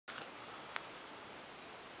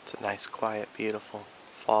It's a nice, quiet, beautiful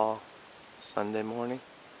fall Sunday morning.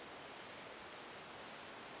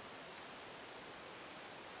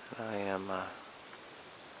 I am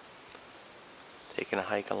taking a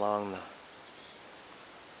hike along the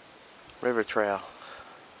river trail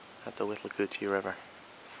at the Withlacoochee River.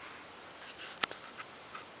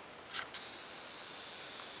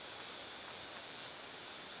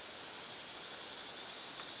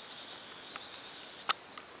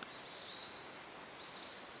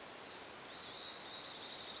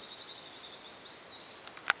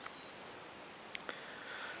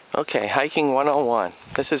 Okay, hiking 101.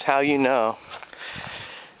 This is how you know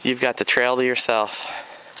you've got the trail to yourself,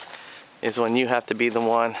 is when you have to be the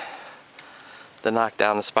one to knock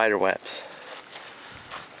down the spider webs.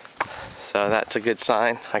 So that's a good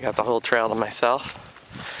sign. I got the whole trail to myself,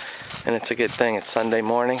 and it's a good thing. It's Sunday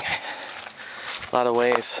morning. A lot of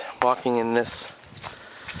ways walking in the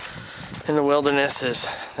wilderness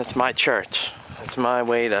that's my church. It's my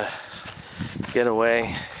way to get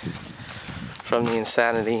away from the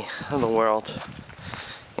insanity of the world.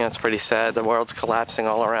 You know, it's pretty sad. The world's collapsing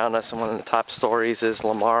all around us, and one of the top stories is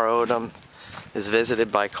Lamar Odom is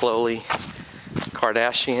visited by Khloe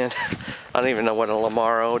Kardashian. I don't even know what a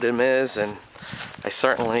Lamar Odom is, and I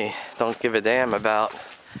certainly don't give a damn about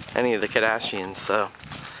any of the Kardashians, so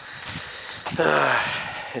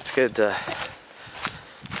it's good to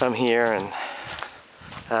come here and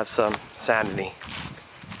have some sanity.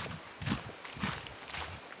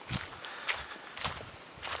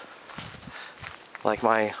 Like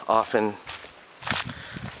my often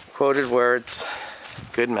quoted words,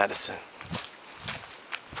 good medicine.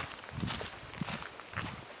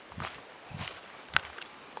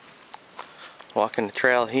 Walking the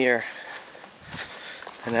trail here,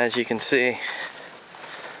 and as you can see,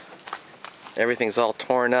 everything's all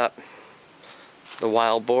torn up. The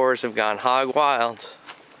wild boars have gone hog wild.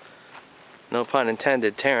 No pun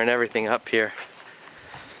intended, tearing everything up here.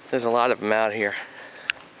 There's a lot of them out here.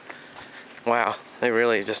 Wow, they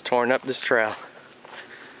really just torn up this trail.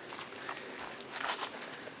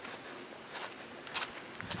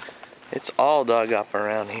 It's all dug up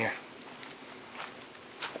around here.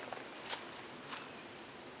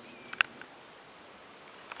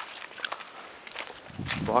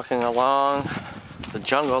 Walking along the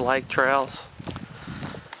jungle-like trails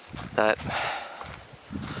that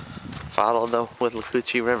follow the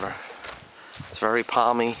Withlacoochee River. It's very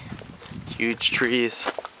palmy, huge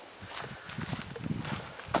trees.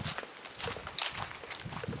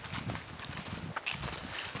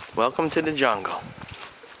 Welcome to the jungle.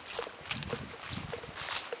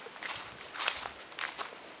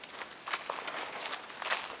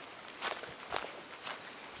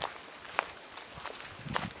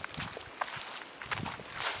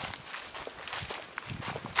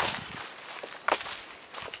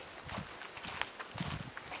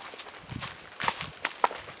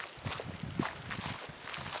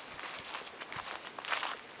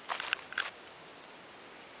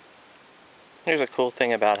 Here's a cool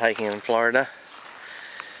thing about hiking in Florida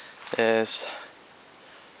is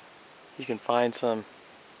you can find some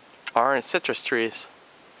orange citrus trees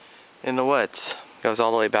in the woods. It goes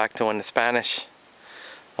all the way back to when the Spanish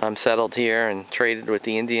settled here and traded with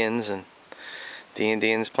the Indians, and the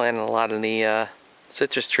Indians planted a lot of the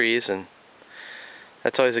citrus trees, and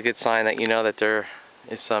that's always a good sign that you know that there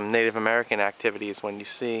is some Native American activities when you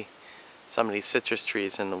see some of these citrus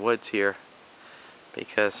trees in the woods here,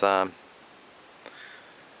 because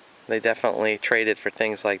they definitely traded for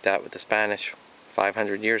things like that with the Spanish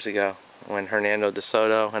 500 years ago when Hernando de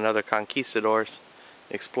Soto and other conquistadors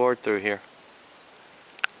explored through here.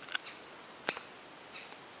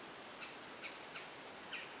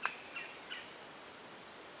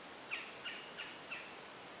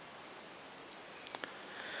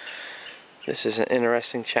 This is an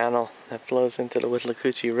interesting channel that flows into the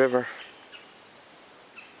Withlacoochee River,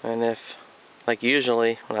 and if, like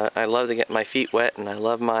usually, I love to get my feet wet and I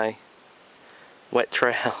love my wet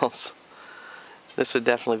trails, this would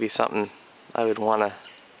definitely be something I would want to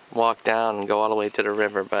walk down and go all the way to the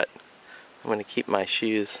river, but I'm going to keep my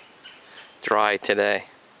shoes dry today.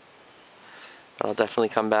 But I'll definitely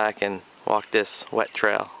come back and walk this wet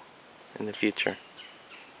trail in the future.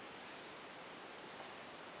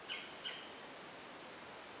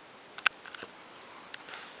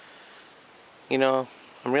 You know,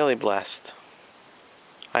 I'm really blessed.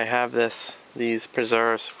 I have these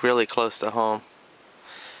preserves really close to home.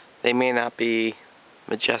 They may not be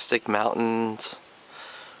majestic mountains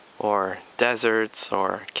or deserts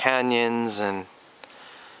or canyons and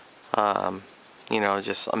you know,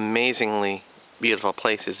 just amazingly beautiful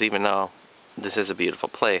places, even though this is a beautiful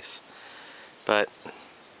place. But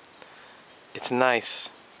it's nice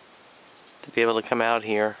to be able to come out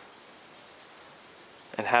here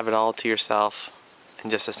and have it all to yourself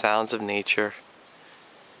and just the sounds of nature.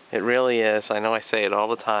 It really is, I know I say it all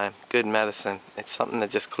the time, good medicine. It's something that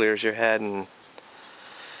just clears your head, and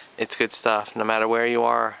it's good stuff. No matter where you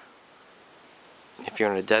are, if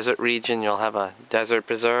you're in a desert region, you'll have a desert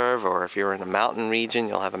preserve, or if you're in a mountain region,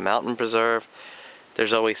 you'll have a mountain preserve.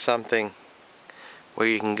 There's always something where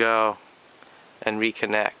you can go and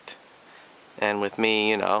reconnect. And with me,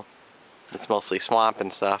 you know, it's mostly swamp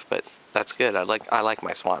and stuff, but that's good. I like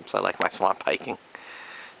my swamps. I like my swamp hiking.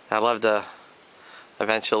 I love to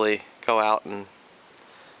eventually go out and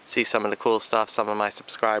see some of the cool stuff some of my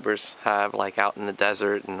subscribers have, like out in the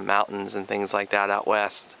desert and the mountains and things like that out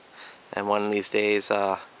west. And one of these days,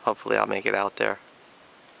 hopefully I'll make it out there.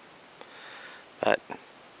 But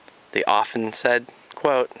the often said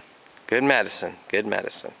quote, good medicine, good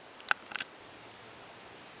medicine.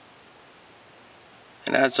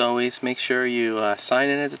 And as always, make sure you sign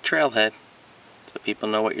in at the trailhead so people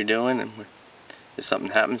know what you're doing, and if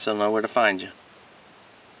something happens, they'll know where to find you.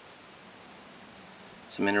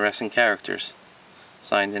 Some interesting characters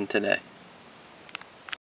signed in today.